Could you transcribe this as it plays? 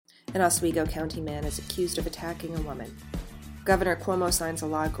An Oswego County man is accused of attacking a woman. Governor Cuomo signs a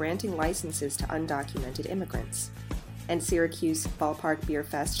law granting licenses to undocumented immigrants. And Syracuse Ballpark Beer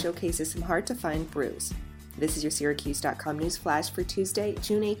Fest showcases some hard-to-find brews. This is your Syracuse.com news flash for Tuesday,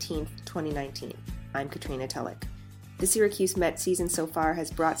 June 18th, 2019. I'm Katrina Tulloch. The Syracuse Mets season so far has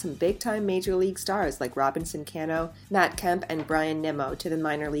brought some big-time Major League stars like Robinson Cano, Matt Kemp, and Brian Nimmo to the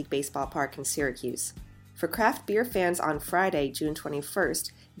minor league baseball park in Syracuse. For craft beer fans on Friday, June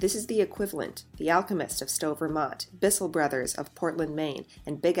 21st, this is the equivalent. The Alchemist of Stowe, Vermont, Bissell Brothers of Portland, Maine,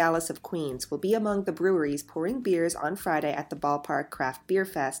 and Big Alice of Queens will be among the breweries pouring beers on Friday at the Ballpark Craft Beer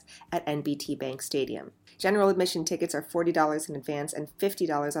Fest at NBT Bank Stadium. General admission tickets are $40 in advance and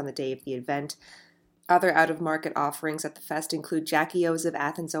 $50 on the day of the event. Other out-of-market offerings at the fest include Jackie O's of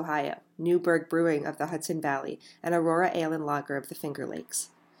Athens, Ohio, Newburgh Brewing of the Hudson Valley, and Aurora Ale and Lager of the Finger Lakes.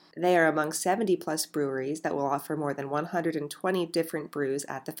 They are among 70-plus breweries that will offer more than 120 different brews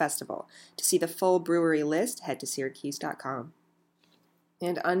at the festival. To see the full brewery list, head to Syracuse.com.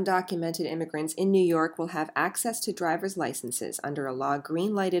 And undocumented immigrants in New York will have access to driver's licenses under a law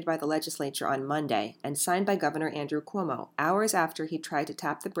green-lighted by the legislature on Monday and signed by Governor Andrew Cuomo hours after he tried to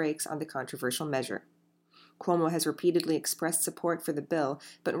tap the brakes on the controversial measure. Cuomo has repeatedly expressed support for the bill,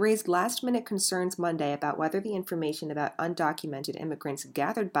 but raised last-minute concerns Monday about whether the information about undocumented immigrants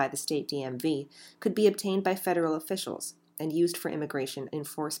gathered by the state DMV could be obtained by federal officials and used for immigration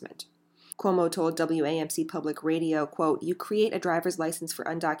enforcement. Cuomo told WAMC Public Radio, quote, "You create a driver's license for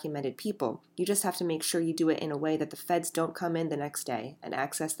undocumented people. You just have to make sure you do it in a way that the feds don't come in the next day and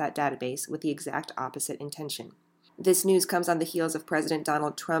access that database with the exact opposite intention." This news comes on the heels of President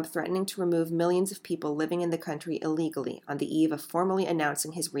Donald Trump threatening to remove millions of people living in the country illegally on the eve of formally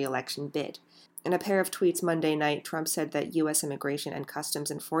announcing his re-election bid. In a pair of tweets Monday night, Trump said that U.S. Immigration and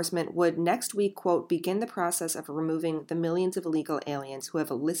Customs Enforcement would next week, quote, "begin the process of removing the millions of illegal aliens who have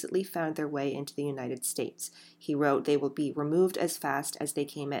illicitly found their way into the United States." He wrote, "They will be removed as fast as they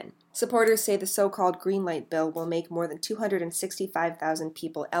came in." Supporters say the so-called Green Light bill will make more than 265,000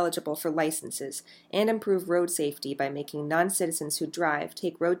 people eligible for licenses and improve road safety by making non-citizens who drive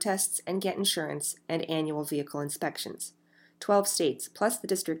take road tests and get insurance and annual vehicle inspections. 12 states, plus the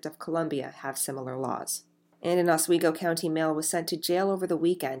District of Columbia, have similar laws. And an Oswego County male was sent to jail over the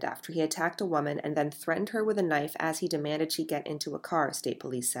weekend after he attacked a woman and then threatened her with a knife as he demanded she get into a car, state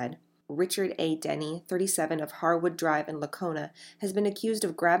police said. Richard A. Denny, 37, of Harwood Drive in Lacona, has been accused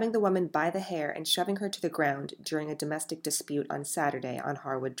of grabbing the woman by the hair and shoving her to the ground during a domestic dispute on Saturday on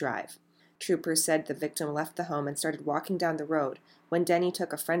Harwood Drive. Troopers said the victim left the home and started walking down the road when Denny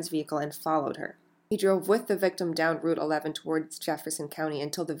took a friend's vehicle and followed her. He drove with the victim down Route 11 towards Jefferson County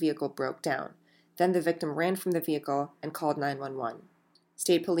until the vehicle broke down. Then the victim ran from the vehicle and called 911.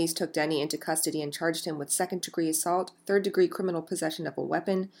 State police took Denny into custody and charged him with second-degree assault, third-degree criminal possession of a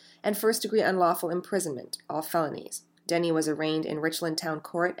weapon, and first-degree unlawful imprisonment, all felonies. Denny was arraigned in Richland Town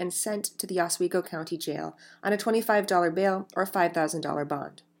Court and sent to the Oswego County Jail on a $25 bail or $5,000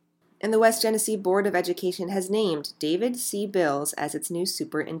 bond. And the West Genesee Board of Education has named David C. Bills as its new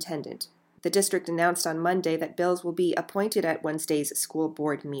superintendent. The district announced on Monday that Bills will be appointed at Wednesday's school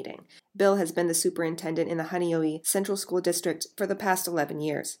board meeting. Bill has been the superintendent in the Honeoye Central School District for the past 11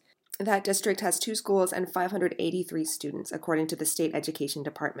 years. That district has 2 schools and 583 students, according to the State Education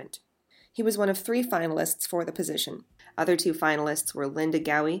Department. He was one of 3 finalists for the position. Other 2 finalists were Linda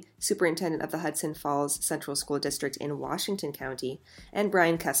Gowie, superintendent of the Hudson Falls Central School District in Washington County, and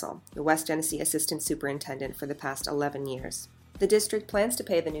Brian Kessel, the West Genesee assistant superintendent for the past 11 years. The district plans to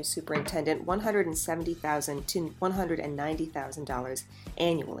pay the new superintendent $170,000 to $190,000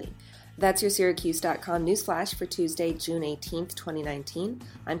 annually. That's your Syracuse.com news flash for Tuesday, June 18th, 2019.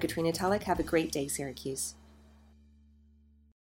 I'm Katrina Tulloch. Have a great day, Syracuse.